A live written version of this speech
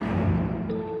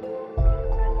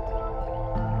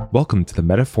Welcome to the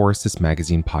Metaphorosis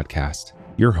Magazine podcast,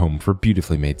 your home for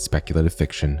beautifully made speculative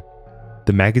fiction.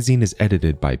 The magazine is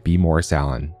edited by B. Morris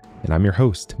Allen, and I'm your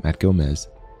host, Matt Gomez.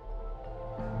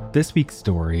 This week's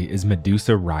story is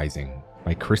Medusa Rising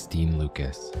by Christine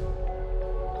Lucas.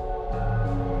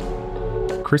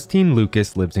 Christine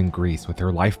Lucas lives in Greece with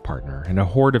her life partner and a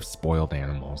horde of spoiled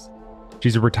animals.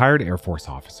 She's a retired Air Force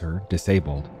officer,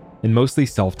 disabled, and mostly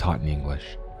self-taught in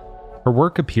English. Her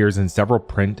work appears in several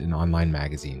print and online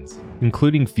magazines,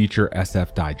 including Future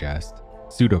SF Digest,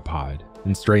 Pseudopod,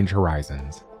 and Strange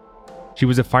Horizons. She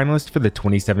was a finalist for the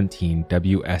 2017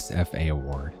 WSFA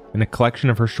Award, and a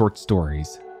collection of her short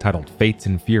stories, titled Fates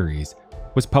and Furies,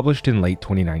 was published in late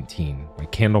 2019 by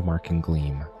Candlemark and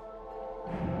Gleam.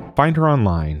 Find her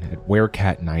online at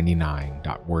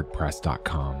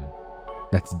werecat99.wordpress.com.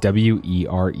 That's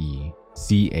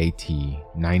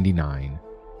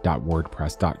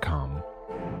WERECAT99.wordpress.com,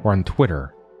 or on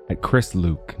Twitter at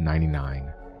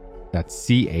ChrisLuke99. That's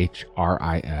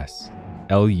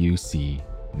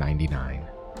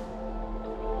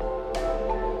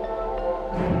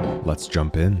ChrisLuc99. Let's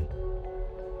jump in.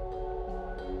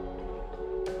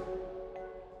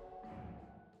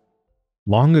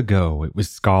 Long ago, it was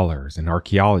scholars and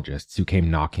archaeologists who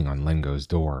came knocking on Lengo's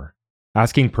door,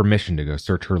 asking permission to go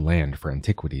search her land for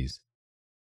antiquities.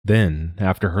 Then,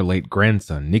 after her late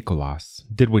grandson, Nicholas,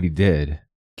 did what he did,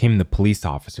 came the police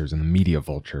officers and the media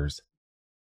vultures.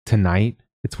 Tonight,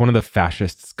 it's one of the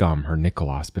fascist scum her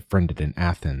Nicholas befriended in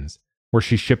Athens, where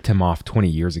she shipped him off 20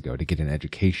 years ago to get an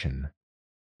education.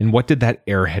 And what did that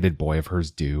airheaded boy of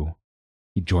hers do?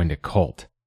 He joined a cult,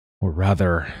 or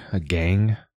rather, a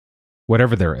gang.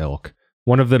 Whatever their ilk,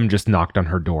 one of them just knocked on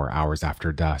her door hours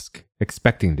after dusk,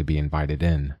 expecting to be invited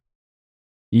in.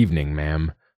 "Evening,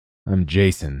 ma'am. I'm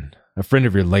Jason, a friend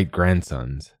of your late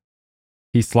grandson's."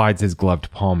 He slides his gloved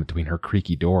palm between her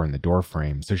creaky door and the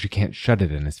doorframe so she can't shut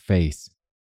it in his face.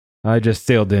 "I just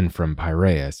sailed in from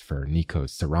Piraeus for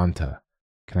Nikos Saranta.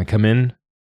 Can I come in?"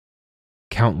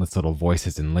 Countless little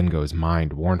voices in Lengo's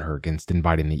mind warned her against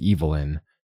inviting the evil in,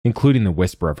 including the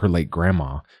whisper of her late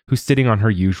grandma, who's sitting on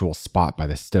her usual spot by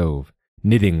the stove,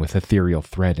 knitting with ethereal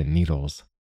thread and needles.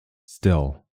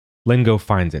 Still, Lengo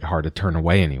finds it hard to turn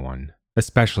away anyone,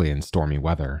 especially in stormy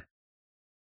weather.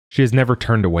 She has never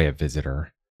turned away a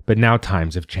visitor, but now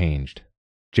times have changed.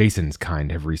 Jason's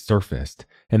kind have resurfaced,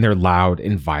 and they're loud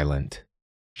and violent.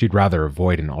 She'd rather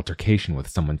avoid an altercation with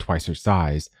someone twice her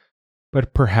size,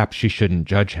 but perhaps she shouldn't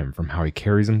judge him from how he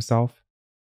carries himself.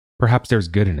 Perhaps there's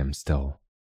good in him still.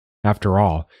 After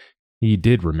all, he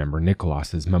did remember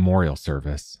Nicholas's memorial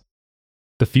service.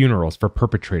 The funerals for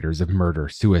perpetrators of murder,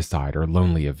 suicide, or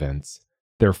lonely events,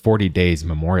 their 40 days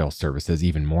memorial services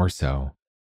even more so.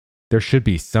 There should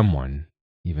be someone,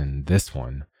 even this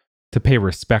one, to pay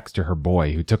respects to her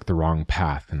boy who took the wrong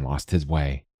path and lost his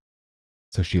way.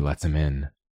 So she lets him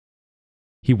in.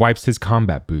 He wipes his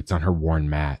combat boots on her worn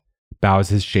mat, bows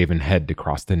his shaven head to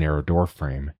cross the narrow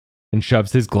doorframe, and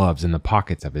shoves his gloves in the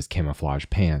pockets of his camouflage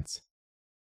pants.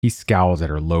 He scowls at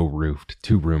her low-roofed,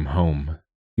 two-room home.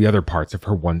 The other parts of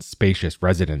her once spacious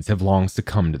residence have long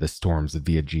succumbed to the storms of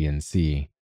the Aegean Sea,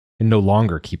 and no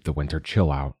longer keep the winter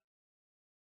chill out.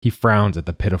 He frowns at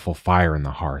the pitiful fire in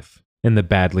the hearth, and the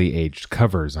badly aged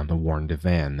covers on the worn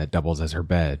divan that doubles as her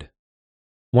bed.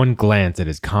 One glance at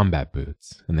his combat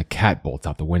boots, and the cat bolts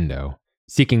out the window,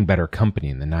 seeking better company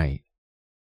in the night.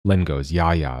 Lengo's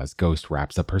Yaya's ghost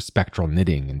wraps up her spectral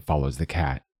knitting and follows the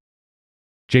cat.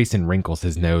 Jason wrinkles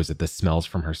his nose at the smells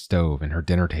from her stove and her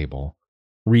dinner table,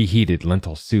 reheated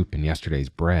lentil soup and yesterday's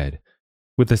bread,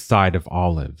 with a side of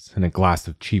olives and a glass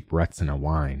of cheap Retsina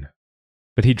wine.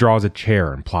 But he draws a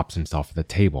chair and plops himself at the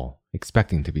table,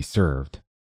 expecting to be served.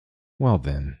 Well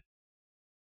then.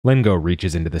 Lengo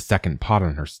reaches into the second pot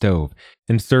on her stove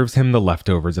and serves him the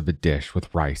leftovers of a dish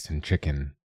with rice and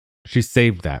chicken. She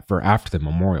saved that for after the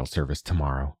memorial service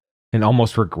tomorrow, and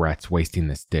almost regrets wasting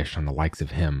this dish on the likes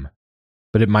of him.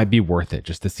 But it might be worth it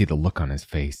just to see the look on his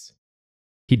face.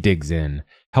 He digs in,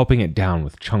 helping it down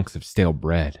with chunks of stale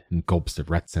bread and gulps of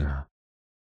Retsina.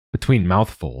 Between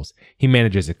mouthfuls, he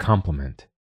manages a compliment.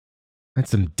 "That's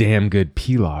some damn good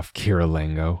pilaf, Kira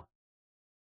Lengo."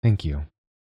 "Thank you."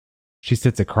 She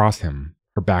sits across him,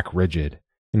 her back rigid,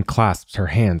 and clasps her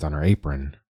hands on her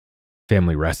apron.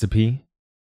 "Family recipe?"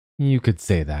 "You could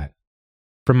say that.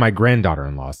 From my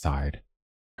granddaughter-in-law's side.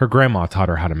 Her grandma taught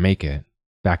her how to make it,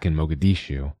 back in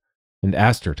Mogadishu, and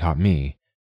Aster taught me.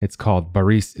 It's called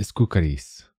baris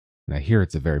iskoukaris, and I hear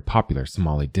it's a very popular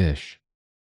Somali dish."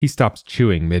 He stops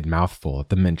chewing mid-mouthful at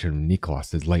the mention of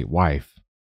Nicholas's late wife.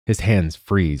 His hands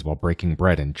freeze while breaking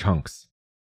bread in chunks.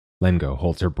 Lengo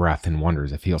holds her breath and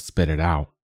wonders if he'll spit it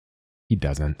out. He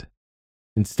doesn't.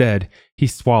 Instead, he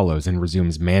swallows and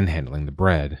resumes manhandling the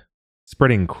bread,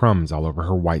 spreading crumbs all over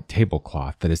her white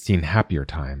tablecloth that has seen happier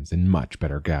times and much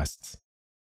better guests.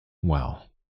 Well,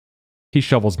 he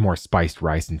shovels more spiced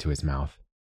rice into his mouth.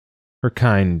 Her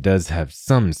kind does have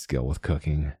some skill with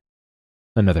cooking.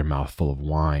 Another mouthful of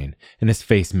wine, and his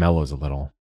face mellows a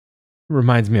little. It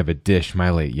reminds me of a dish my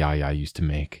late Yaya used to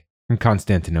make, from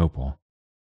Constantinople.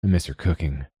 I miss her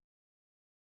cooking.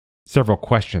 Several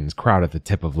questions crowd at the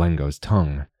tip of Lengo's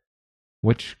tongue.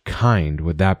 Which kind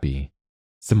would that be?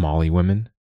 Somali women?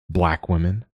 Black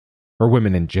women? Or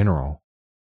women in general?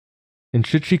 And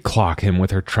should she clock him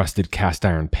with her trusted cast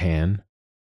iron pan?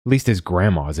 At least his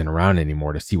grandma isn't around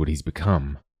anymore to see what he's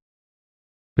become.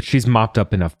 But she's mopped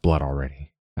up enough blood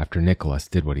already, after Nicholas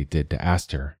did what he did to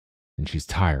Astor, and she's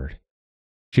tired.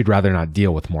 She'd rather not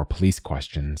deal with more police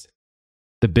questions.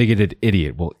 The bigoted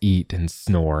idiot will eat and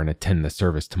snore and attend the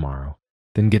service tomorrow,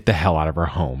 then get the hell out of her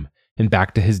home and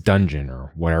back to his dungeon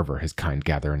or wherever his kind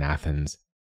gather in Athens.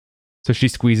 So she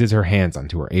squeezes her hands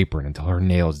onto her apron until her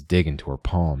nails dig into her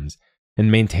palms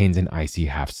and maintains an icy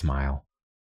half smile.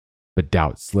 But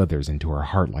doubt slithers into her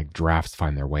heart like drafts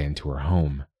find their way into her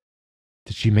home.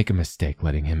 Did she make a mistake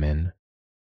letting him in?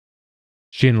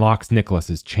 She unlocks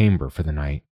Nicholas's chamber for the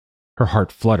night. Her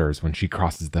heart flutters when she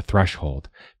crosses the threshold,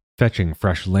 fetching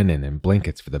fresh linen and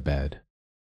blankets for the bed.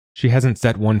 She hasn't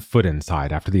set one foot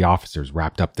inside after the officers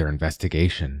wrapped up their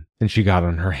investigation, and she got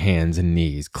on her hands and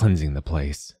knees cleansing the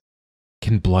place.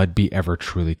 Can blood be ever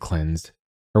truly cleansed,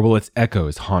 or will its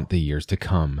echoes haunt the years to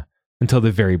come, until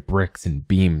the very bricks and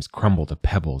beams crumble to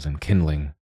pebbles and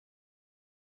kindling?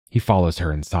 He follows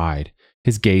her inside,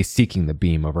 his gaze seeking the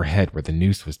beam overhead where the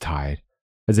noose was tied,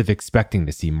 as if expecting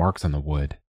to see marks on the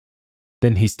wood.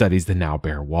 Then he studies the now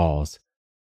bare walls.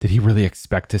 Did he really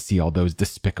expect to see all those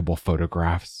despicable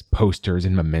photographs, posters,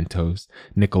 and mementos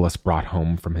Nicholas brought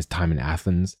home from his time in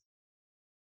Athens?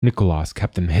 Nicholas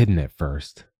kept them hidden at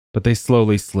first, but they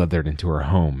slowly slithered into her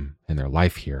home and their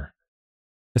life here.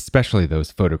 Especially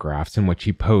those photographs in which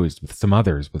he posed with some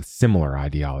others with similar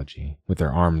ideology, with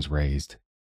their arms raised.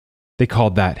 They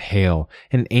called that hail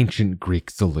an ancient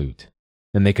Greek salute,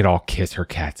 and they could all kiss her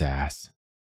cat's ass.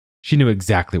 She knew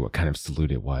exactly what kind of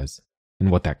salute it was, and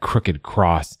what that crooked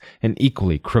cross and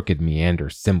equally crooked meander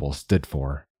symbol stood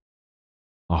for.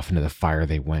 Off into the fire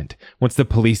they went, once the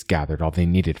police gathered all they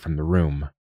needed from the room.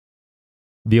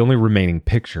 The only remaining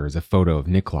picture is a photo of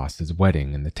Nicholas's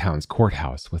wedding in the town's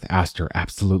courthouse with Astor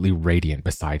absolutely radiant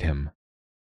beside him.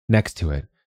 Next to it,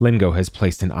 Lengo has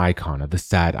placed an icon of the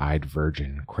sad-eyed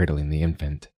virgin cradling the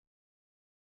infant.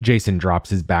 Jason drops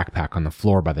his backpack on the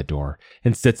floor by the door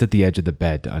and sits at the edge of the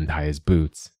bed to untie his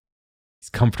boots. He's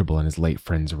comfortable in his late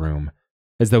friend's room,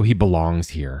 as though he belongs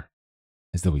here,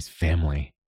 as though he's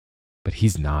family. But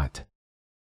he's not.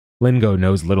 Lengo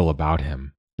knows little about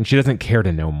him, and she doesn't care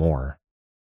to know more.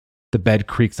 The bed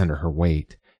creaks under her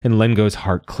weight, and Lengo's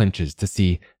heart clenches to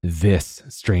see this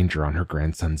stranger on her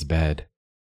grandson's bed.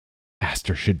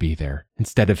 Astor should be there,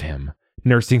 instead of him,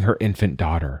 nursing her infant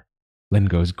daughter,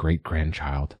 Lengo's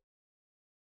great-grandchild.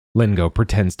 Lengo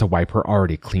pretends to wipe her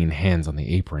already clean hands on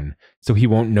the apron so he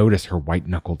won't notice her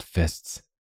white-knuckled fists.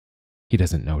 He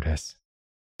doesn't notice.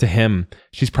 To him,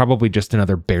 she's probably just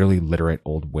another barely literate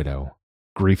old widow,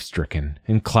 grief-stricken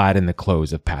and clad in the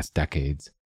clothes of past decades.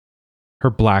 Her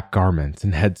black garments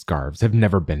and headscarves have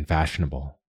never been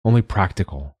fashionable, only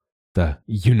practical, the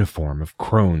uniform of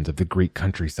crones of the Greek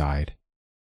countryside.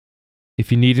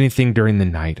 "If you need anything during the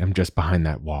night, I'm just behind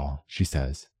that wall," she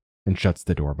says, and shuts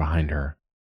the door behind her.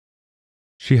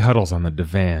 She huddles on the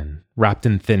divan, wrapped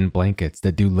in thin blankets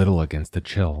that do little against the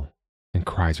chill, and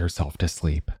cries herself to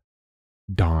sleep.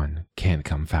 Dawn can't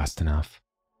come fast enough.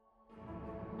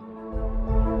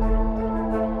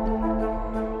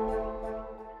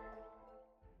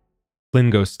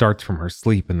 Lengo starts from her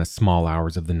sleep in the small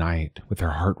hours of the night with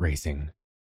her heart racing.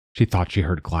 She thought she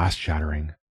heard glass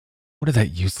shattering. What did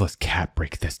that useless cat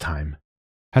break this time?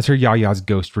 Has her Yaya's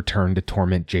ghost returned to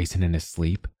torment Jason in his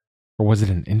sleep? Or was it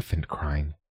an infant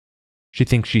crying? She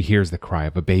thinks she hears the cry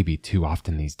of a baby too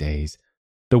often these days,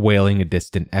 the wailing a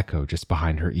distant echo just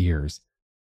behind her ears,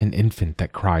 an infant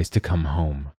that cries to come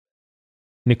home.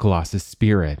 Nicholas's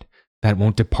spirit that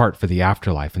won't depart for the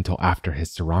afterlife until after his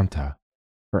Saranta,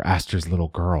 or Astor's little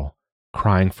girl,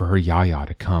 crying for her Yaya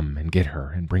to come and get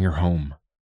her and bring her home.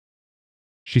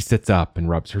 She sits up and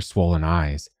rubs her swollen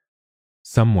eyes.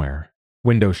 Somewhere,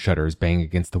 window shutters bang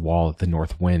against the wall at the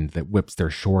north wind that whips their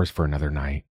shores for another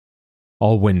night.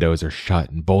 All windows are shut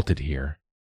and bolted here.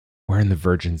 Where in the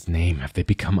Virgin's name have they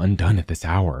become undone at this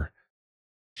hour?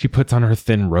 She puts on her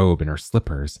thin robe and her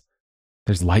slippers.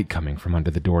 There's light coming from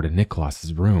under the door to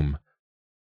Nicholas's room,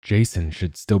 Jason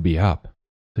should still be up,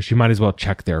 so she might as well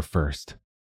check there first.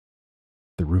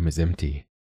 The room is empty.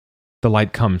 The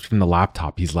light comes from the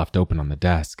laptop he's left open on the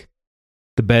desk.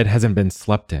 The bed hasn't been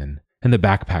slept in, and the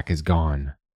backpack is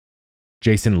gone.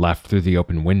 Jason left through the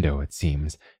open window, it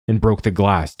seems, and broke the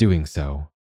glass doing so.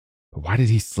 But why did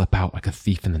he slip out like a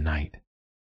thief in the night?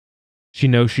 She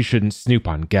knows she shouldn't snoop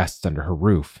on guests under her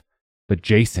roof, but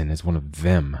Jason is one of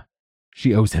them.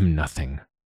 She owes him nothing.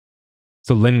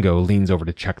 So Lingo leans over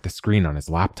to check the screen on his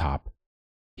laptop.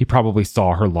 He probably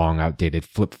saw her long, outdated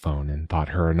flip phone and thought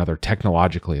her another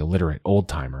technologically illiterate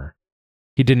old-timer.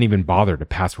 He didn't even bother to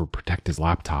password protect his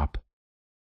laptop.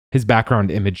 His background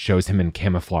image shows him in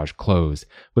camouflage clothes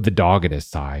with a dog at his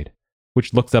side,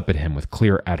 which looks up at him with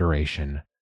clear adoration.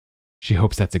 She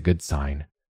hopes that's a good sign.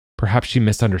 Perhaps she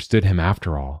misunderstood him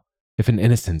after all, if an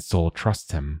innocent soul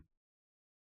trusts him.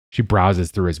 She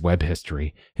browses through his web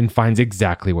history and finds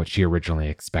exactly what she originally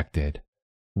expected.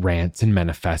 Rants and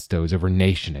manifestos over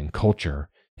nation and culture,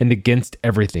 and against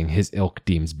everything his ilk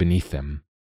deems beneath them.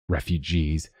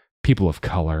 Refugees, people of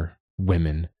color,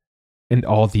 women, and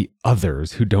all the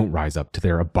others who don't rise up to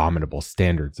their abominable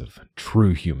standards of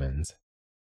true humans.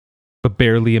 But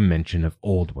barely a mention of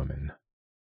old women.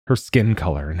 Her skin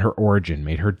color and her origin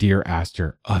made her dear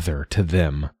Aster other to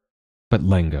them, but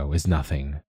Lengo is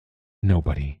nothing.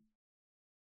 Nobody.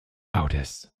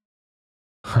 Otis.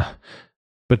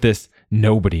 But this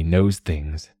nobody knows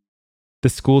things. The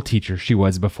school teacher she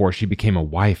was before she became a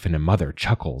wife and a mother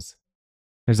chuckles.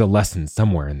 There's a lesson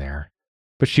somewhere in there,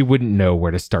 but she wouldn't know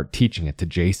where to start teaching it to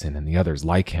Jason and the others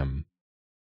like him.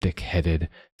 Thick-headed,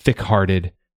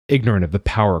 thick-hearted, ignorant of the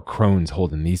power crones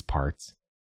hold in these parts.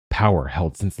 Power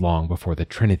held since long before the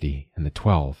Trinity and the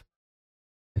 12.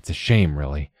 It's a shame,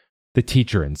 really, the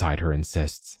teacher inside her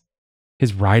insists.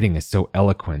 His writing is so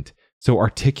eloquent, so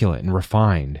articulate and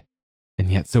refined,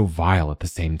 and yet so vile at the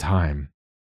same time.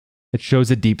 It shows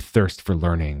a deep thirst for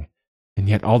learning, and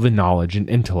yet all the knowledge and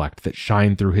intellect that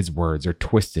shine through his words are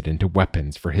twisted into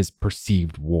weapons for his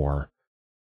perceived war.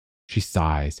 She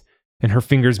sighs, and her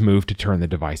fingers move to turn the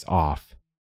device off,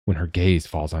 when her gaze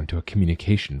falls onto a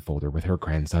communication folder with her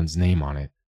grandson's name on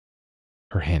it.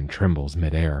 Her hand trembles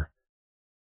midair.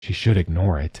 She should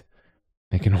ignore it.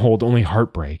 It can hold only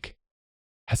heartbreak.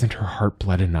 Hasn't her heart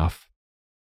bled enough?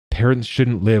 Parents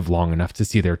shouldn't live long enough to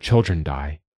see their children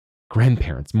die.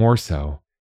 Grandparents more so.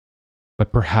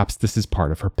 But perhaps this is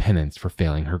part of her penance for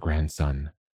failing her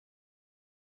grandson.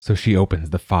 So she opens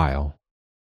the file.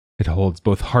 It holds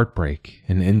both heartbreak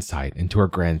and insight into her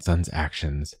grandson's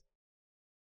actions.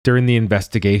 During the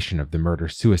investigation of the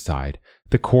murder-suicide,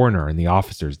 the coroner and the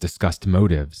officers discussed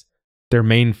motives. Their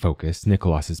main focus,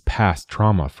 Nicholas's past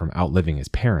trauma from outliving his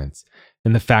parents,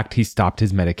 and the fact he stopped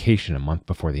his medication a month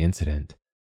before the incident.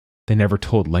 They never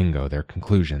told Lengo their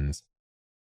conclusions.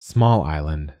 Small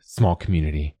island, small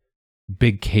community,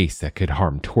 big case that could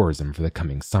harm tourism for the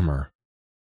coming summer.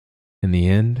 In the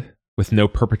end, with no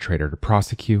perpetrator to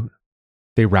prosecute,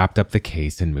 they wrapped up the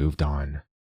case and moved on.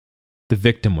 The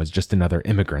victim was just another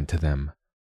immigrant to them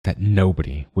that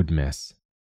nobody would miss.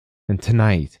 And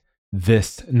tonight,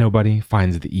 this nobody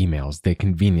finds the emails they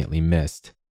conveniently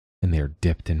missed, and they are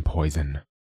dipped in poison.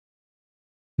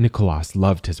 Nicholas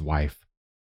loved his wife.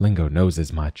 Lengo knows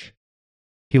as much.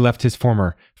 He left his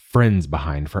former friends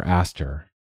behind for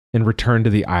Aster, and returned to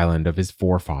the island of his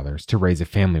forefathers to raise a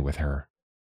family with her.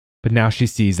 But now she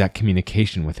sees that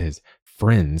communication with his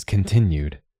friends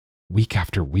continued, week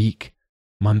after week,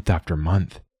 month after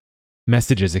month.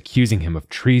 Messages accusing him of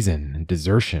treason and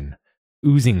desertion,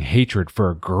 oozing hatred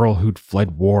for a girl who'd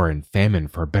fled war and famine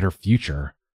for a better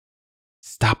future.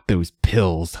 "Stop those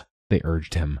pills," they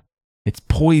urged him. "It's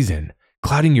poison,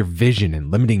 clouding your vision and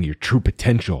limiting your true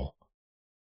potential."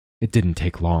 It didn't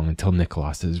take long until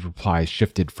Nicholas's replies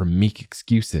shifted from meek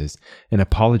excuses and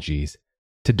apologies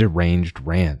to deranged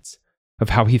rants of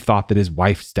how he thought that his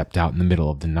wife stepped out in the middle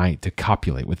of the night to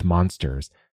copulate with monsters,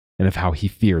 and of how he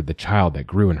feared the child that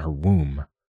grew in her womb.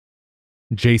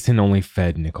 Jason only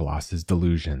fed Nicholas's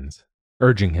delusions,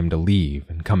 urging him to leave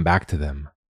and come back to them.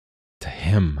 To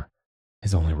him,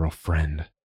 his only real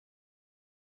friend.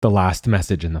 The last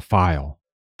message in the file,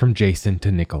 from Jason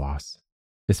to Nicholas,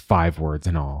 is 5 words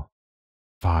in all.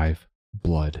 5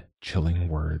 blood-chilling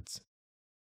words.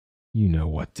 You know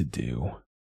what to do.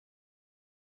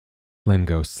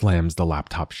 Lengo slams the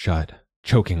laptop shut,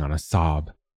 choking on a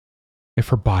sob. If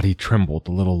her body trembled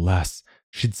a little less,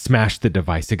 she'd smash the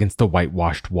device against the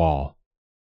whitewashed wall.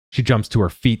 She jumps to her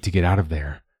feet to get out of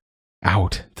there,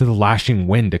 out to the lashing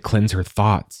wind to cleanse her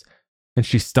thoughts, and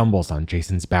she stumbles on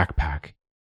Jason's backpack.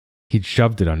 He'd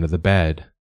shoved it under the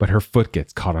bed, but her foot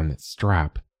gets caught on its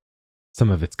strap. Some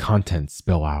of its contents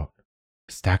spill out.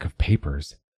 A stack of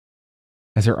papers.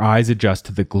 As her eyes adjust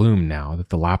to the gloom now that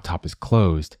the laptop is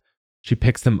closed, she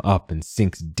picks them up and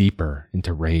sinks deeper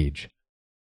into rage.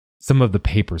 Some of the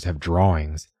papers have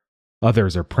drawings,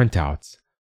 others are printouts,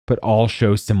 but all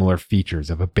show similar features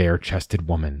of a bare-chested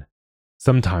woman,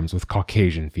 sometimes with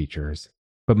Caucasian features,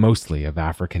 but mostly of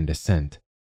African descent.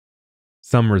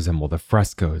 Some resemble the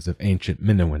frescoes of ancient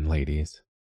Minoan ladies,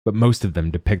 but most of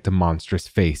them depict a monstrous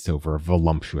face over a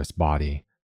voluptuous body,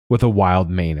 with a wild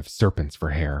mane of serpents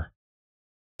for hair.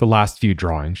 The last few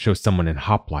drawings show someone in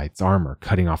hoplites armor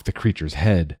cutting off the creature's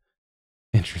head.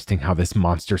 Interesting how this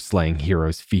monster-slaying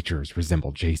hero's features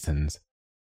resemble Jason's.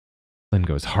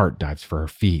 Lingo's heart dives for her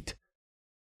feet.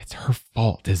 It's her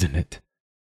fault, isn't it?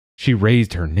 She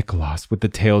raised her Nicholas with the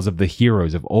tales of the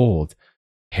heroes of old,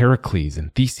 Heracles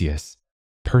and Theseus,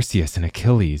 Perseus and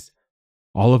Achilles,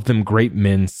 all of them great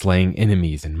men slaying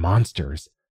enemies and monsters.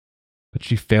 But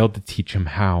she failed to teach him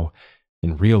how,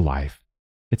 in real life,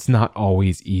 it's not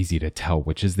always easy to tell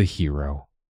which is the hero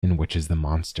and which is the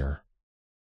monster.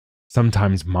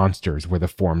 Sometimes monsters wear the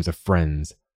forms of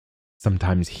friends.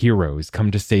 Sometimes heroes come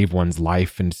to save one's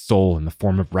life and soul in the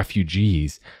form of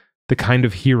refugees, the kind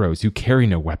of heroes who carry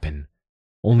no weapon,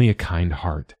 only a kind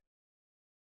heart.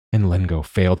 And Lingo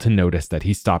failed to notice that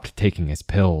he stopped taking his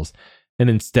pills and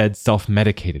instead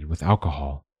self-medicated with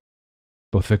alcohol.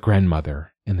 Both the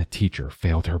grandmother and the teacher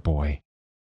failed her boy.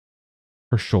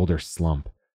 Her shoulders slump,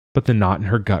 but the knot in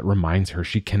her gut reminds her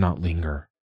she cannot linger.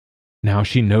 Now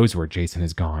she knows where Jason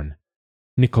has gone.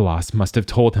 Nicholas must have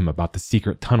told him about the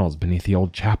secret tunnels beneath the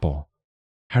old chapel.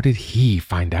 How did he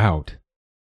find out?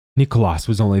 Nicholas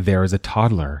was only there as a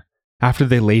toddler, after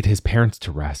they laid his parents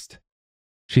to rest.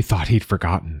 She thought he'd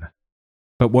forgotten.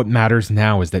 But what matters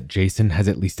now is that Jason has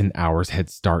at least an hour's head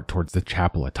start towards the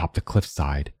chapel atop the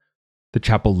cliffside. The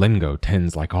chapel Lingo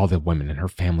tends like all the women in her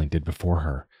family did before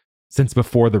her, since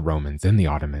before the Romans and the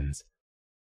Ottomans.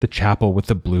 The chapel with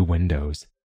the blue windows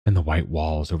and the white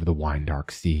walls over the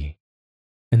wine-dark sea,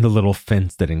 and the little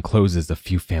fence that encloses a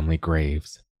few family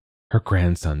graves, her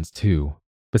grandsons too,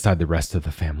 beside the rest of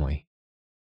the family.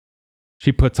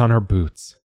 She puts on her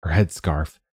boots, her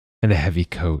headscarf, and a heavy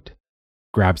coat,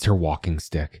 grabs her walking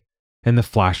stick and the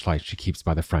flashlight she keeps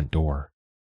by the front door,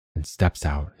 and steps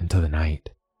out into the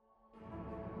night.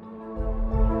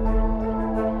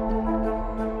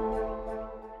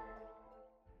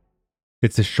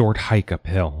 It's a short hike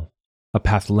uphill, a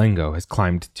path Lingo has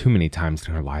climbed too many times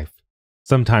in her life,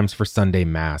 sometimes for Sunday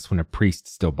Mass when a priest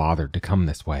still bothered to come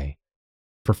this way,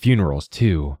 for funerals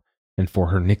too, and for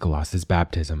her Nicholas's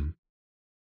baptism.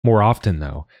 More often,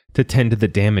 though, to tend to the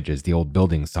damages the old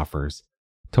building suffers,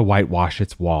 to whitewash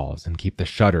its walls and keep the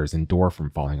shutters and door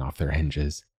from falling off their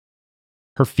hinges.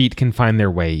 Her feet can find their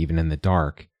way even in the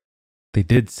dark. They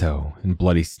did so in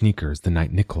bloody sneakers the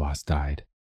night Nicholas died.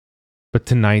 But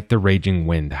tonight the raging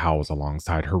wind howls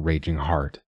alongside her raging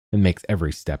heart and makes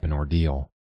every step an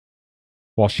ordeal.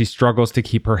 While she struggles to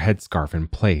keep her headscarf in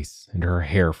place and her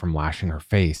hair from lashing her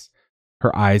face,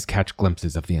 her eyes catch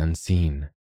glimpses of the unseen.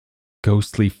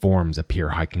 Ghostly forms appear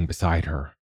hiking beside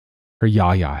her. Her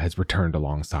Yaya has returned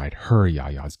alongside her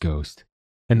Yaya's ghost,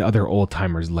 and other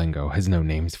old-timers Lingo has no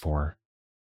names for.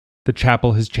 The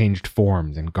chapel has changed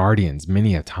forms and guardians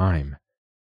many a time.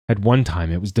 At one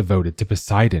time it was devoted to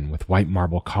Poseidon with white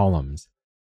marble columns,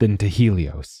 then to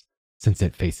Helios, since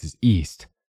it faces east,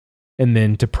 and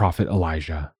then to Prophet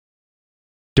Elijah.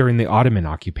 During the Ottoman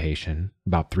occupation,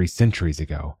 about 3 centuries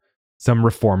ago, some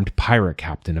reformed pirate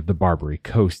captain of the Barbary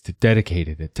coast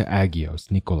dedicated it to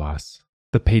Agios Nicholas,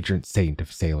 the patron saint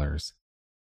of sailors.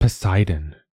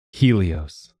 Poseidon,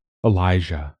 Helios,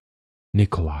 Elijah,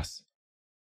 Nicholas,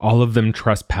 all of them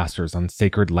trespassers on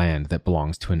sacred land that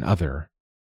belongs to another,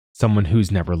 someone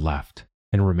who's never left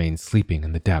and remains sleeping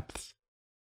in the depths.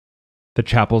 The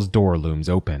chapel's door looms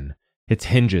open, its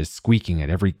hinges squeaking at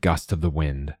every gust of the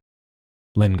wind.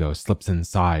 Lingo slips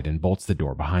inside and bolts the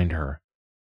door behind her.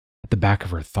 At the back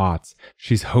of her thoughts,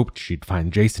 she's hoped she'd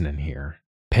find Jason in here,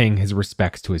 paying his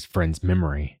respects to his friend's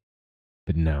memory.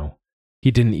 But no,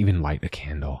 he didn't even light a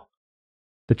candle.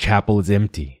 The chapel is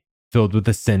empty, filled with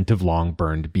the scent of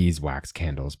long-burned beeswax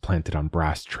candles planted on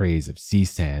brass trays of sea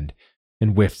sand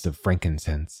and whiffs of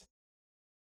frankincense.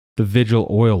 The vigil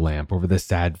oil lamp over the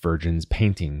sad Virgin's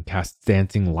painting casts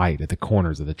dancing light at the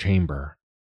corners of the chamber,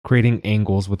 creating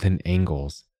angles within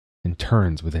angles and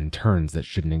turns within turns that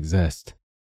shouldn't exist.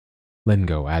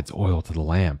 Lingo adds oil to the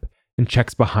lamp and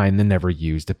checks behind the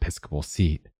never-used episcopal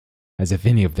seat, as if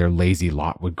any of their lazy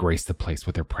lot would grace the place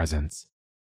with their presence.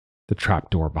 The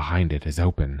trapdoor behind it is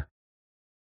open.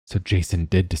 So Jason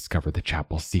did discover the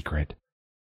chapel's secret,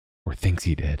 or thinks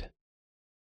he did.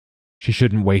 She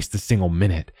shouldn't waste a single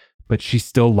minute, but she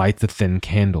still lights a thin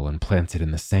candle and plants it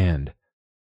in the sand.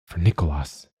 For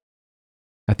Nicholas.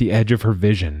 At the edge of her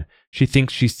vision, she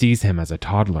thinks she sees him as a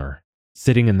toddler,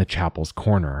 sitting in the chapel's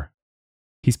corner.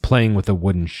 He's playing with a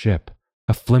wooden ship,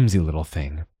 a flimsy little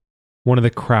thing, one of the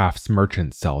crafts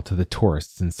merchants sell to the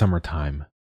tourists in summertime.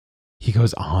 He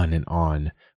goes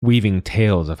on, weaving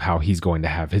tales of how he's going to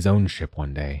have his own ship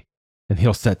one day, and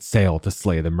he'll set sail to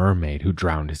slay the mermaid who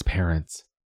drowned his parents.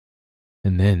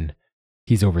 And then,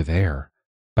 he's over there,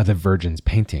 by the Virgin's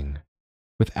painting,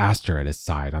 with Aster at his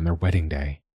side on their wedding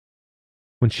day.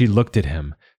 When she looked at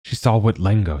him, she saw what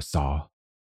Lengo saw,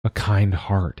 a kind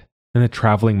heart and a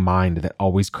traveling mind that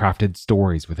always crafted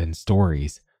stories within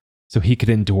stories, so he could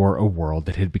endure a world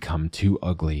that had become too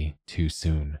ugly too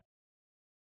soon.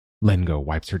 Lengo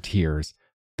wipes her tears,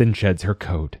 then sheds her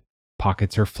coat,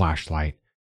 pockets her flashlight,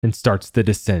 and starts the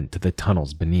descent to the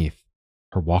tunnels beneath,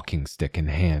 her walking stick in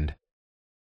hand.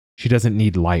 She doesn't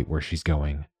need light where she's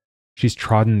going. She's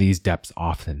trodden these depths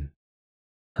often.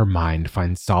 Her mind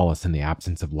finds solace in the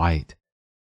absence of light.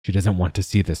 She doesn't want to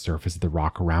see the surface of the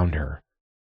rock around her.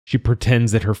 She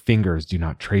pretends that her fingers do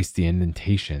not trace the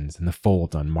indentations and the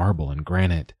folds on marble and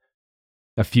granite.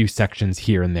 A few sections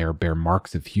here and there bear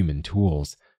marks of human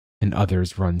tools, and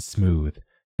others run smooth,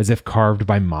 as if carved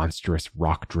by monstrous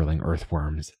rock-drilling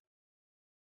earthworms.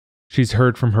 She's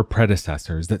heard from her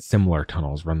predecessors that similar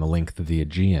tunnels run the length of the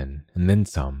Aegean, and then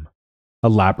some, a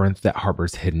labyrinth that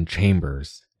harbors hidden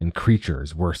chambers and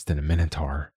creatures worse than a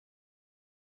minotaur.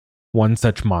 One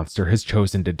such monster has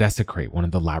chosen to desecrate one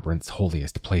of the labyrinth's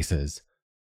holiest places.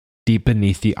 Deep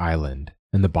beneath the island,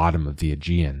 in the bottom of the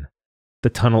Aegean, the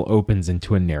tunnel opens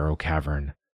into a narrow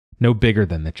cavern, no bigger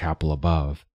than the chapel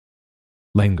above.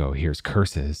 Lengo hears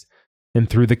curses, and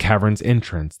through the cavern's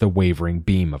entrance the wavering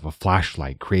beam of a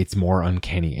flashlight creates more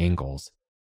uncanny angles.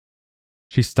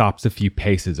 She stops a few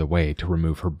paces away to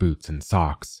remove her boots and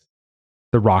socks.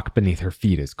 The rock beneath her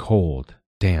feet is cold,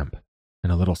 damp,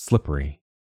 and a little slippery,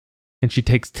 and she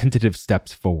takes tentative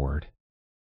steps forward.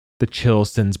 The chill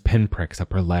sends pinpricks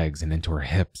up her legs and into her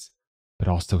hips, but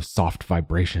also soft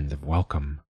vibrations of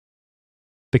welcome.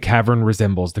 The cavern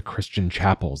resembles the Christian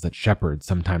chapels that shepherds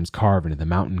sometimes carve into the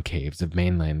mountain caves of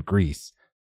mainland Greece.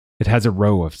 It has a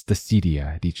row of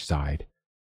stasidia at each side,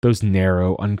 those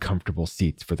narrow, uncomfortable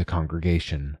seats for the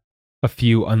congregation, a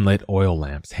few unlit oil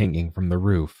lamps hanging from the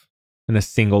roof, and a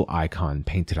single icon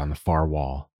painted on the far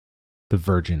wall, the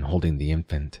Virgin holding the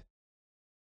infant.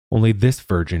 Only this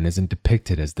Virgin isn't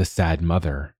depicted as the sad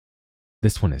mother.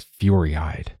 This one is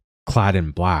fury-eyed, clad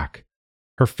in black,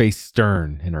 her face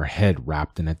stern and her head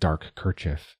wrapped in a dark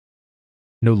kerchief.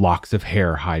 No locks of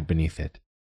hair hide beneath it,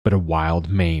 but a wild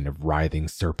mane of writhing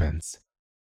serpents.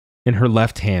 In her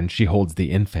left hand she holds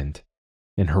the infant,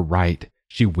 in her right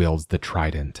she wields the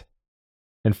trident.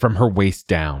 And from her waist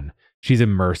down, she's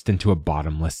immersed into a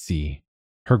bottomless sea,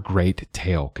 her great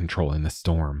tail controlling the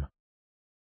storm.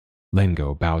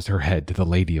 Lengo bows her head to the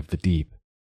Lady of the Deep.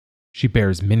 She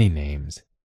bears many names: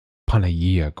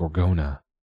 Panagia Gorgona,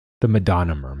 the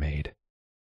Madonna Mermaid.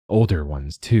 Older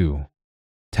ones, too: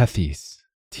 Tethys,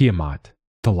 Tiamat,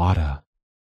 Thalata.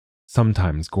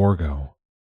 Sometimes Gorgo,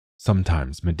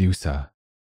 sometimes Medusa.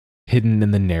 Hidden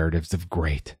in the narratives of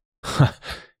great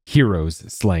heroes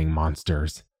slaying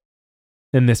monsters.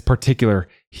 And this particular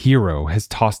hero has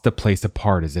tossed the place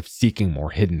apart as if seeking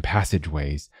more hidden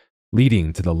passageways,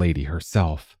 leading to the lady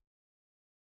herself.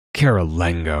 Cara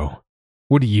Lengo,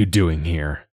 what are you doing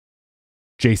here?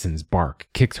 Jason's bark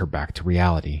kicks her back to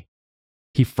reality.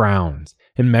 He frowns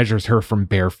and measures her from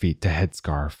bare feet to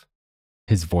headscarf.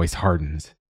 His voice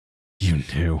hardens. You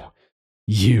knew.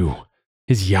 You,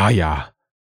 his Yaya.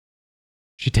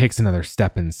 She takes another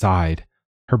step inside,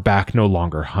 her back no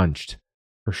longer hunched,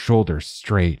 her shoulders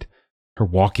straight, her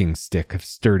walking stick of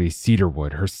sturdy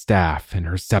cedarwood, her staff, and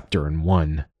her scepter in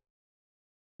one.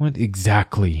 What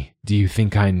exactly do you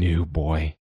think I knew,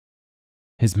 boy?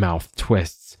 His mouth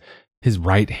twists. His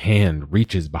right hand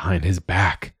reaches behind his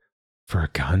back. For a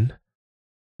gun?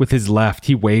 With his left,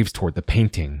 he waves toward the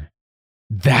painting.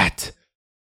 That!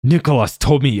 Nicholas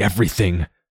told me everything.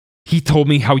 He told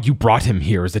me how you brought him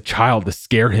here as a child to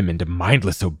scare him into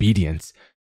mindless obedience,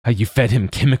 how you fed him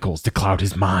chemicals to cloud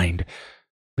his mind.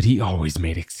 But he always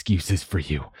made excuses for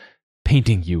you,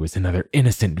 painting you as another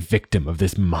innocent victim of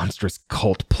this monstrous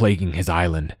cult plaguing his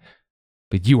island.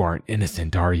 But you aren't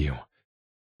innocent, are you?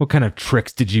 What kind of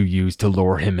tricks did you use to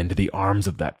lure him into the arms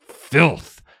of that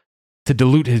filth? To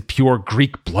dilute his pure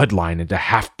Greek bloodline into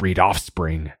half-breed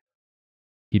offspring?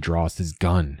 He draws his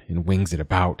gun and wings it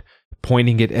about,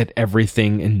 pointing it at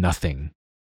everything and nothing.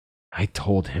 I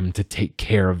told him to take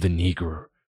care of the Negro.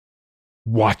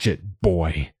 Watch it,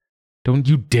 boy. Don't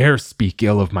you dare speak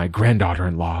ill of my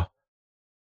granddaughter-in-law.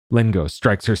 Lengo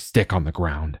strikes her stick on the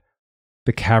ground.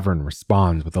 The cavern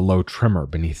responds with a low tremor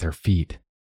beneath her feet.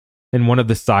 In one of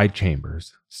the side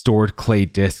chambers, stored clay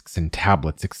discs and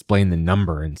tablets explain the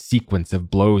number and sequence of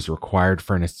blows required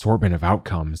for an assortment of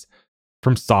outcomes,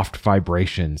 from soft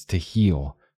vibrations to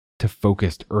heal, to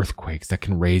focused earthquakes that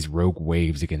can raise rogue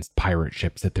waves against pirate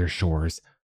ships at their shores.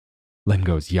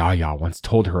 Lengo's Yaya once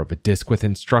told her of a disc with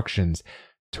instructions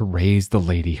to raise the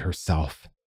lady herself.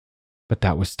 But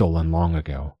that was stolen long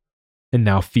ago, and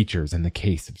now features in the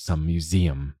case of some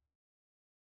museum.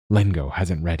 Lengo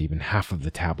hasn't read even half of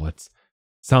the tablets.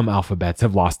 Some alphabets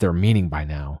have lost their meaning by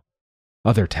now.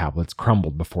 Other tablets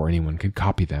crumbled before anyone could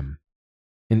copy them.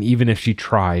 And even if she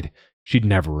tried, she'd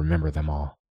never remember them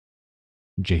all.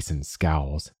 Jason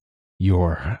scowls.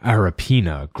 Your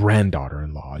Arapina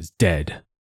granddaughter-in-law is dead.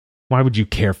 Why would you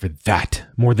care for that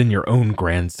more than your own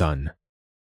grandson?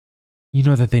 You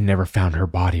know that they never found her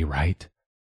body, right?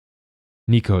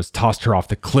 Nikos tossed her off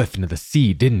the cliff into the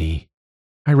sea, didn't he?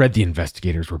 I read the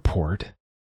investigator's report.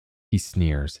 He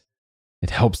sneers.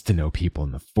 It helps to know people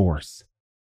in the force.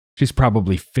 She's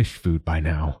probably fish food by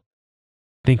now.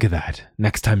 Think of that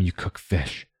next time you cook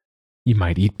fish. You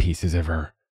might eat pieces of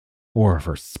her. Or of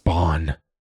her spawn.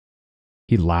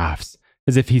 He laughs,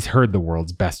 as if he's heard the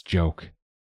world's best joke.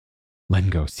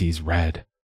 Lengo sees red.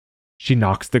 She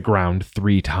knocks the ground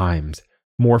 3 times,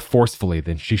 more forcefully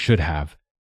than she should have.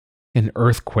 An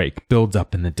earthquake builds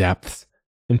up in the depths,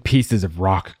 and pieces of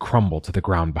rock crumble to the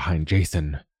ground behind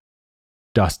Jason.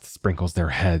 Dust sprinkles their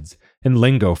heads, and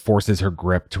Lengo forces her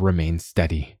grip to remain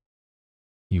steady.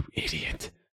 You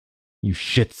idiot. You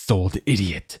shit-souled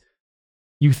idiot.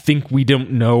 You think we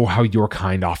don't know how your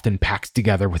kind often packs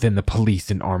together within the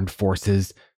police and armed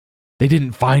forces? They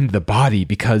didn't find the body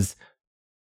because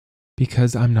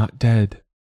I'm not dead.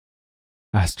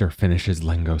 Aster finishes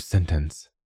Lengo's sentence.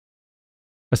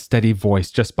 A steady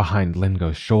voice just behind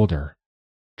Lengo's shoulder.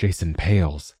 Jason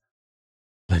pales.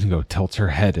 Lengo tilts her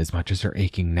head as much as her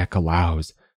aching neck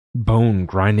allows, bone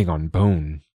grinding on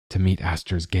bone, to meet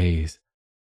Aster's gaze.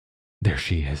 There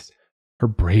she is, her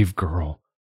brave girl,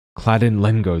 clad in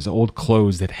Lengo's old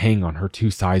clothes that hang on her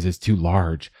 2 sizes too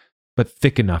large, but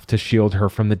thick enough to shield her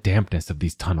from the dampness of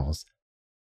these tunnels.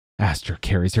 Aster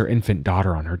carries her infant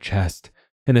daughter on her chest,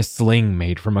 in a sling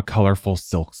made from a colorful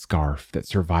silk scarf that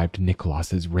survived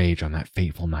Nicholas's rage on that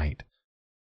fateful night.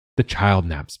 The child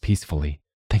naps peacefully,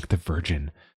 thank the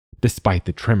Virgin, despite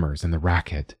the tremors and the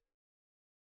racket.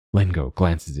 Lengo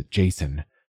glances at Jason,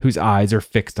 whose eyes are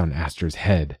fixed on Aster's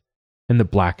head, and the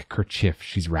black kerchief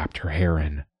she's wrapped her hair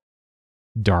in.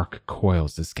 Dark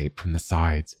coils escape from the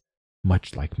sides,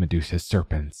 much like Medusa's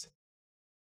serpents.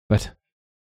 But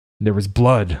there was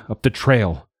blood up the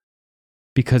trail,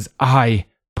 because I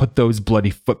put those bloody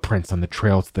footprints on the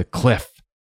trail to the cliff.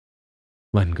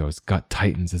 Lengo's gut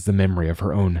tightens as the memory of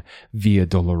her own Via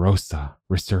Dolorosa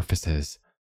resurfaces.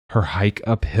 Her hike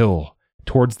uphill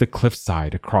towards the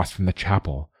cliffside across from the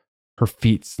chapel, her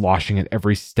feet sloshing at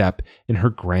every step in her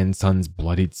grandson's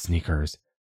bloodied sneakers,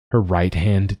 her right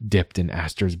hand dipped in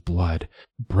Aster's blood,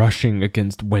 brushing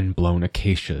against wind-blown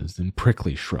acacias and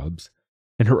prickly shrubs,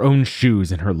 and her own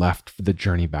shoes in her left for the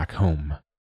journey back home.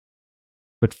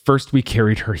 But first we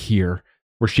carried her here,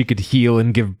 where she could heal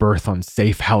and give birth on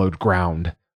safe, hallowed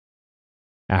ground.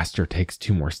 Aster takes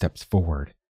 2 more steps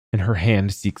forward, and her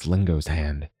hand seeks Lengo's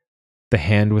hand, the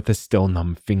hand with the still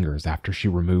numb fingers after she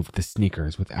removed the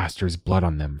sneakers with Aster's blood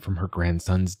on them from her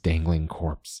grandson's dangling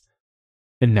corpse.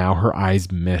 And now her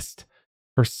eyes mist,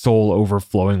 her soul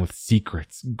overflowing with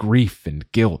secrets, grief,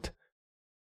 and guilt.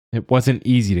 It wasn't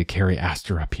easy to carry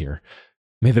Aster up here.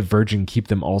 May the Virgin keep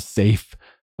them all safe.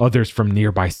 Others from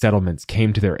nearby settlements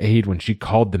came to their aid when she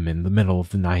called them in the middle of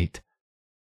the night.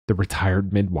 The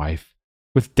retired midwife,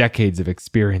 with decades of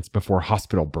experience before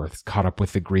hospital births caught up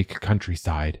with the Greek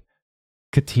countryside.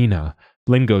 Katina,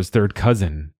 Lengo's 3rd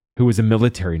cousin, who was a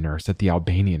military nurse at the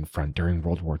Albanian front during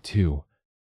World War II.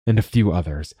 And a few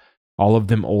others, all of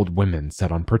them old women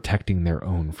set on protecting their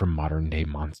own from modern-day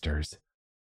monsters.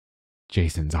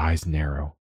 Jason's eyes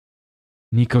narrow.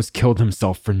 Nikos killed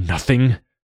himself for nothing?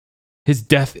 His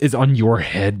death is on your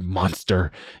head,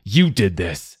 monster. You did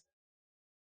this.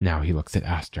 Now he looks at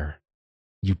Aster.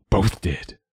 You both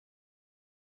did.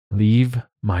 Leave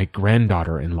my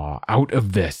granddaughter-in-law out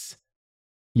of this.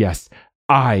 Yes,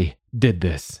 I did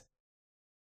this.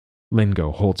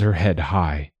 Lengo holds her head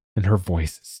high and her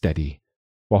voice steady,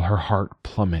 while her heart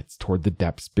plummets toward the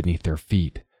depths beneath her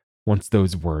feet once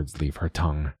those words leave her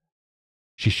tongue.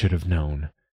 She should have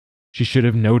known. She should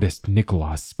have noticed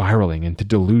Nicholas spiraling into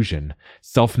delusion,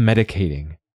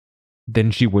 self-medicating.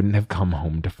 Then she wouldn't have come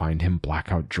home to find him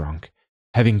blackout drunk,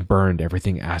 having burned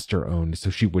everything Aster owned so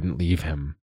she wouldn't leave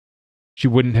him. She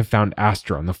wouldn't have found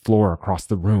Aster on the floor across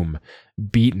the room,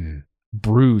 beaten,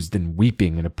 bruised, and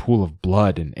weeping in a pool of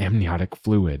blood and amniotic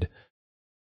fluid.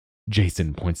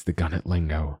 Jason points the gun at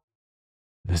Lingo.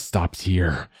 This stops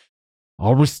here.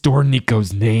 I'll restore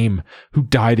Nico's name, who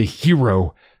died a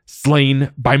hero,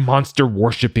 slain by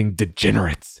monster-worshipping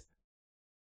degenerates.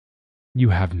 You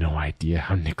have no idea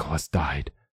how Nicholas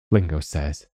died, Lingo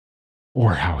says,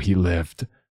 or how he lived.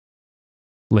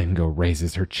 Lingo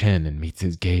raises her chin and meets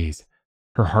his gaze,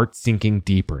 her heart sinking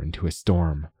deeper into a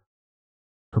storm.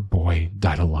 Her boy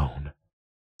died alone,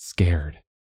 scared,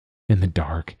 in the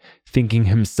dark, thinking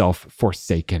himself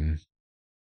forsaken.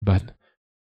 But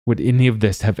would any of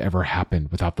this have ever happened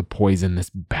without the poison this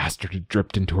bastard had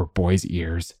dripped into her boy's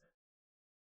ears?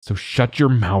 So shut your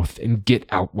mouth and get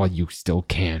out while you still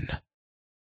can.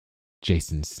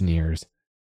 Jason sneers.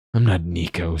 I'm not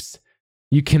Nikos.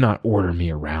 You cannot order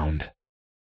me around.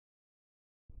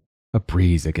 A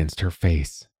breeze against her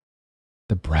face.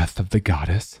 The breath of the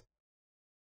goddess.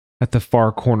 At the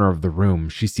far corner of the room,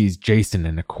 she sees Jason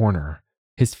in a corner,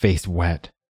 his face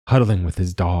wet, huddling with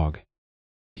his dog.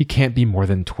 He can't be more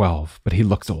than 12, but he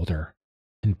looks older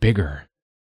and bigger.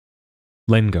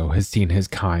 Lingo has seen his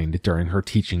kind during her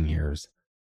teaching years.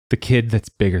 The kid that's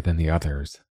bigger than the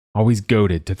others, always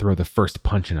goaded to throw the first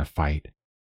punch in a fight,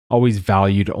 always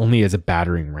valued only as a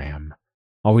battering ram,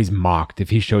 always mocked if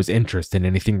he shows interest in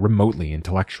anything remotely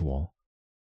intellectual.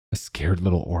 A scared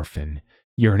little orphan,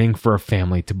 yearning for a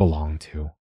family to belong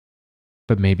to.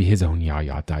 But maybe his own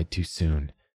Yaya died too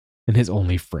soon, and his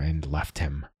only friend left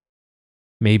him.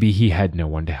 Maybe he had no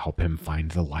one to help him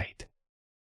find the light.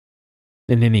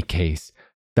 In any case,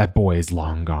 that boy is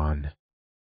long gone.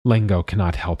 Lengo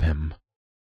cannot help him.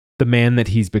 The man that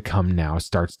he's become now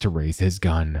starts to raise his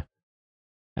gun.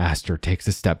 Aster takes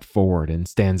a step forward and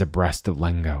stands abreast of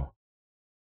Lengo.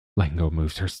 Lengo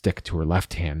moves her stick to her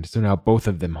left hand, so now both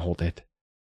of them hold it.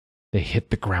 They hit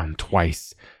the ground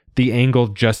twice, the angle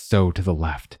just so to the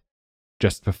left,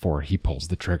 just before he pulls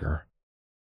the trigger.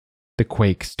 The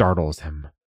quake startles him,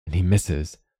 and he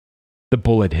misses. The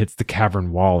bullet hits the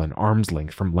cavern wall an arm's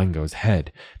length from Lengo's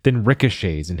head, then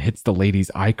ricochets and hits the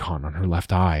lady's icon on her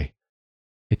left eye.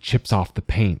 It chips off the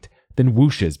paint, then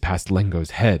whooshes past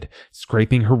Lengo's head,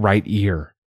 scraping her right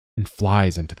ear, and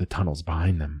flies into the tunnels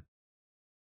behind them.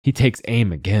 He takes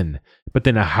aim again, but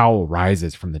then a howl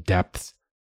rises from the depths.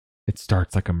 It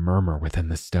starts like a murmur within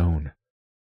the stone,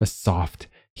 a soft,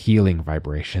 healing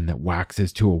vibration that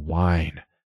waxes to a whine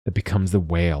that becomes the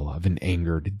wail of an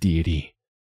angered deity,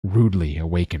 rudely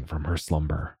awakened from her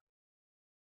slumber.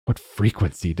 What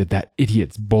frequency did that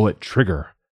idiot's bullet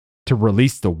trigger to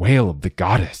release the wail of the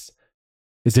goddess?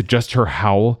 Is it just her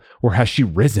howl, or has she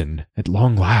risen at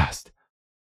long last?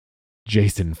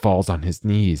 Jason falls on his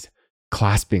knees,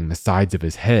 clasping the sides of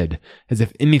his head, as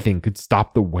if anything could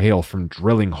stop the wail from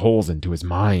drilling holes into his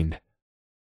mind.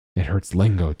 It hurts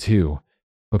Lengo too,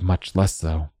 but much less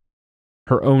so.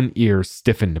 Her own ears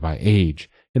stiffened by age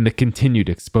and the continued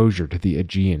exposure to the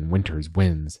Aegean winter's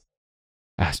winds.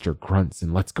 Aster grunts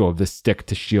and lets go of the stick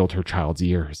to shield her child's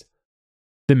ears.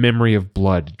 The memory of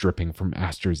blood dripping from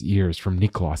Aster's ears from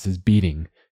Niklas's beating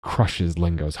crushes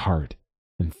Lengo's heart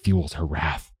and fuels her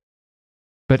wrath.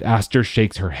 But Aster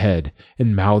shakes her head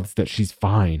and mouths that she's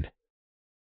fine.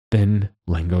 Then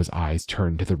Lengo's eyes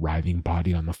turn to the writhing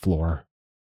body on the floor.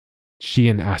 She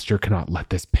and Aster cannot let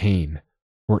this pain,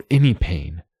 or any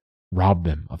pain, rob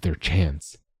them of their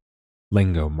chance.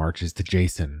 Lengo marches to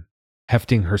Jason,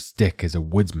 hefting her stick as a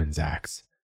woodsman's axe,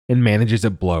 and manages a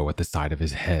blow at the side of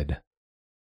his head.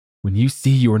 When you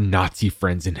see your Nazi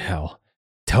friends in hell,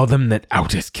 tell them that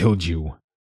Autis killed you.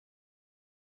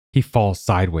 He falls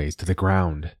sideways to the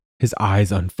ground, his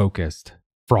eyes unfocused,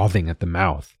 frothing at the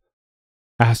mouth.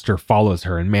 Aster follows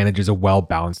her and manages a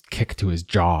well-balanced kick to his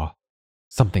jaw.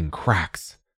 Something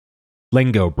cracks.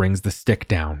 Lengo brings the stick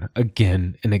down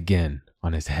again and again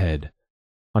on his head,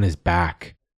 on his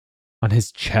back, on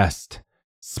his chest,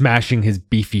 smashing his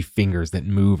beefy fingers that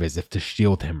move as if to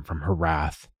shield him from her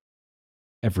wrath.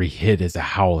 Every hit is a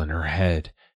howl in her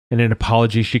head, and an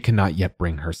apology she cannot yet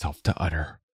bring herself to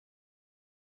utter.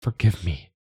 Forgive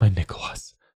me, my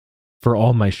Nicholas, for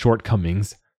all my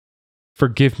shortcomings.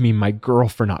 Forgive me, my girl,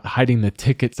 for not hiding the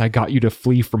tickets I got you to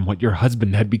flee from what your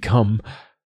husband had become.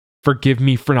 Forgive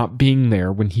me for not being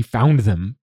there when he found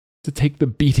them, to take the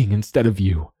beating instead of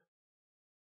you.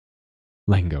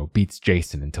 Lengo beats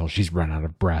Jason until she's run out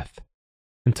of breath,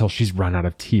 until she's run out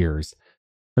of tears,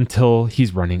 until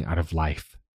he's running out of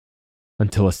life,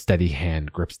 until a steady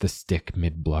hand grips the stick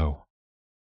mid-blow.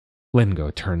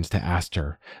 Lengo turns to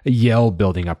Aster, a yell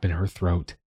building up in her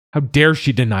throat. How dare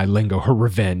she deny Lengo her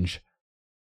revenge?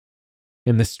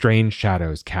 In the strange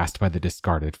shadows cast by the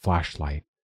discarded flashlight,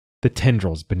 the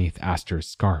tendrils beneath Aster's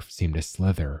scarf seem to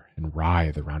slither and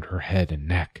writhe around her head and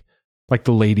neck, like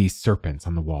the lady's serpents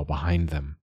on the wall behind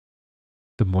them.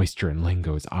 The moisture in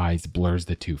Lengo's eyes blurs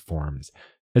the two forms,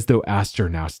 as though Aster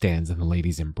now stands in the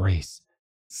lady's embrace,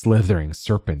 slithering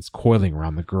serpents coiling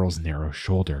around the girl's narrow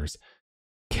shoulders,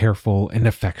 careful and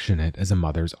affectionate as a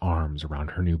mother's arms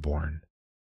around her newborn.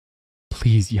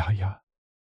 Please, Yaya,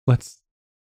 let's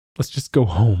just go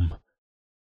home.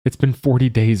 It's been 40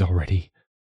 days already.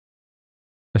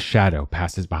 A shadow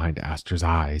passes behind Aster's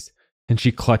eyes, and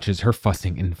she clutches her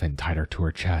fussing infant tighter to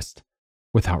her chest,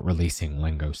 without releasing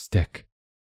Lengo's stick.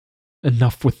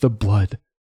 Enough with the blood.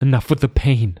 Enough with the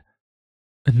pain.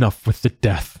 Enough with the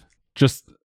death. Just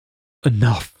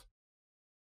enough.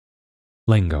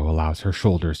 Lengo allows her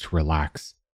shoulders to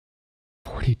relax.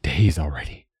 40 days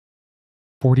already.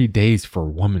 40 days for a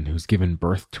woman who's given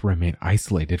birth to remain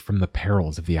isolated from the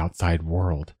perils of the outside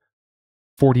world.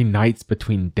 40 nights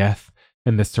between death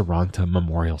and the Saranta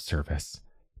memorial service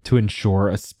to ensure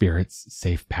a spirit's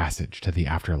safe passage to the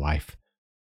afterlife,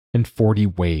 and 40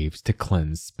 waves to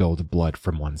cleanse spilled blood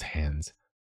from one's hands.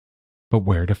 But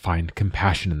where to find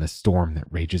compassion in the storm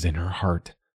that rages in her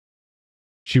heart?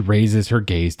 She raises her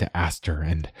gaze to Aster,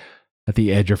 and at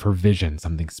the edge of her vision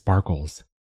something sparkles.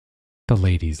 The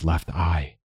lady's left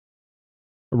eye.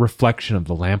 A reflection of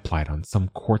the lamplight on some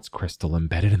quartz crystal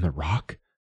embedded in the rock?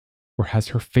 Or has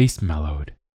her face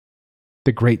mellowed?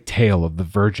 The great tale of the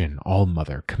Virgin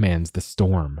All-Mother commands the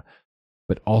storm,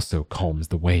 but also calms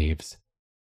the waves.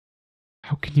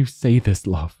 How can you say this,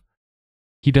 love?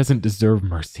 He doesn't deserve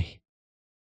mercy.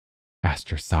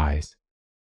 Aster sighs.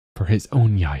 For his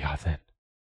own Yaya, then.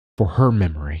 For her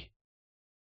memory.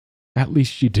 At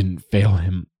least she didn't fail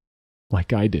him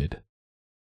like I did.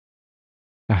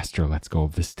 Aster lets go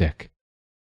of the stick.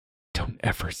 Don't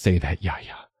ever say that,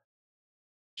 Yaya.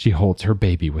 She holds her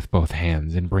baby with both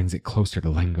hands and brings it closer to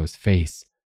Lengo's face.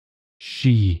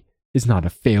 She is not a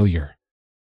failure.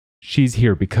 She's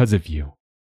here because of you.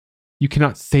 You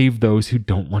cannot save those who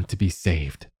don't want to be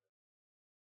saved.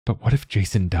 But what if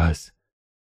Jason does,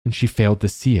 and she failed to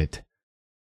see it?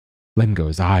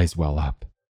 Lengo's eyes well up.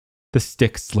 The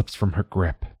stick slips from her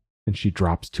grip, and she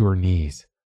drops to her knees,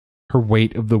 her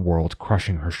weight of the world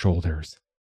crushing her shoulders.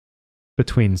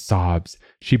 Between sobs,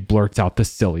 she blurts out the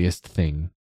silliest thing.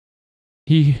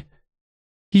 He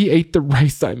ate the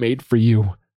rice I made for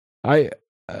you. I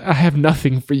have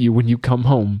nothing for you when you come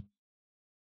home.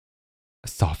 A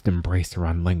soft embrace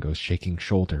around Lengo's shaking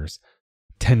shoulders,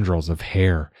 tendrils of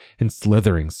hair and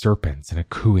slithering serpents and a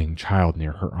cooing child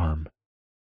near her arm.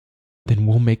 Then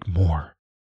we'll make more.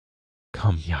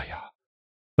 Come, Yaya.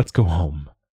 Let's go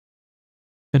home.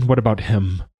 And what about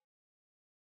him?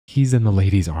 He's in the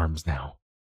lady's arms now.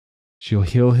 She'll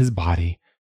heal his body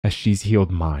as she's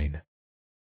healed mine.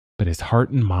 But his heart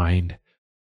and mind,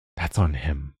 that's on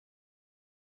him.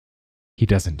 He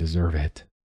doesn't deserve it.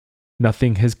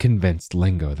 Nothing has convinced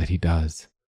Lengo that he does.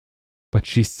 But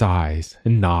she sighs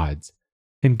and nods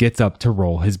and gets up to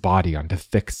roll his body onto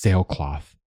thick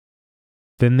sailcloth.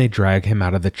 Then they drag him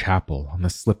out of the chapel on the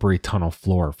slippery tunnel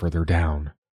floor further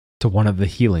down, to one of the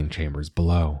healing chambers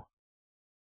below.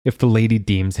 If the lady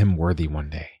deems him worthy one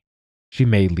day, she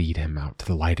may lead him out to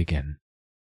the light again.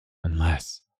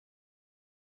 Unless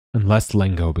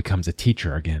Lengo becomes a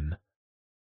teacher again.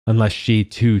 Unless she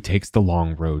too takes the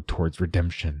long road towards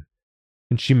redemption,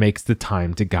 and she makes the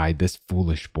time to guide this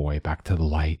foolish boy back to the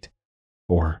light.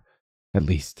 Or, at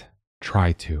least,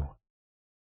 try to.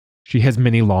 She has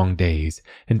many long days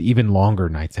and even longer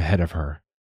nights ahead of her.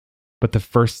 But the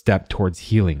first step towards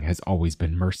healing has always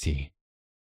been mercy.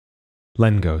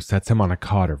 Lengo sets him on a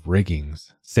cot of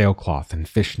riggings, sailcloth, and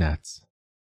fishnets.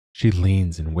 She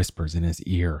leans and whispers in his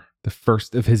ear the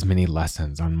first of his many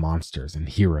lessons on monsters and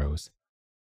heroes.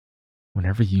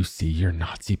 Whenever you see your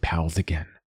Nazi pals again,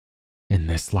 in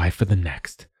this life or the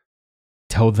next,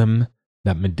 tell them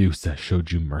that Medusa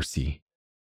showed you mercy,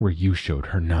 where you showed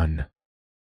her none.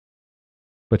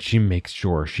 But she makes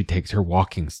sure she takes her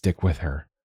walking stick with her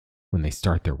when they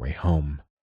start their way home.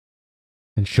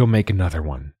 And she'll make another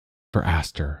one for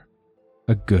Aster,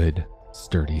 a good,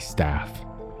 sturdy staff,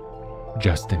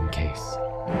 just in case.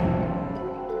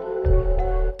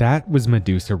 That was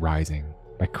Medusa Rising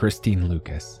by Christine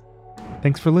Lucas.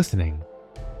 Thanks for listening.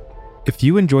 If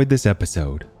you enjoyed this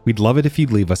episode, we'd love it if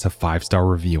you'd leave us a 5-star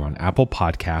review on Apple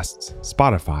Podcasts,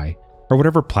 Spotify, or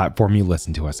whatever platform you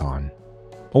listen to us on.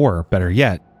 Or, better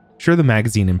yet, share the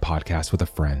magazine and podcast with a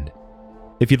friend.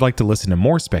 If you'd like to listen to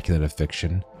more speculative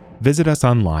fiction, Visit us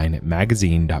online at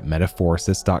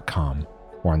magazine.metaphorosis.com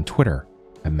or on Twitter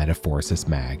at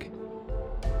MetaphorosisMag.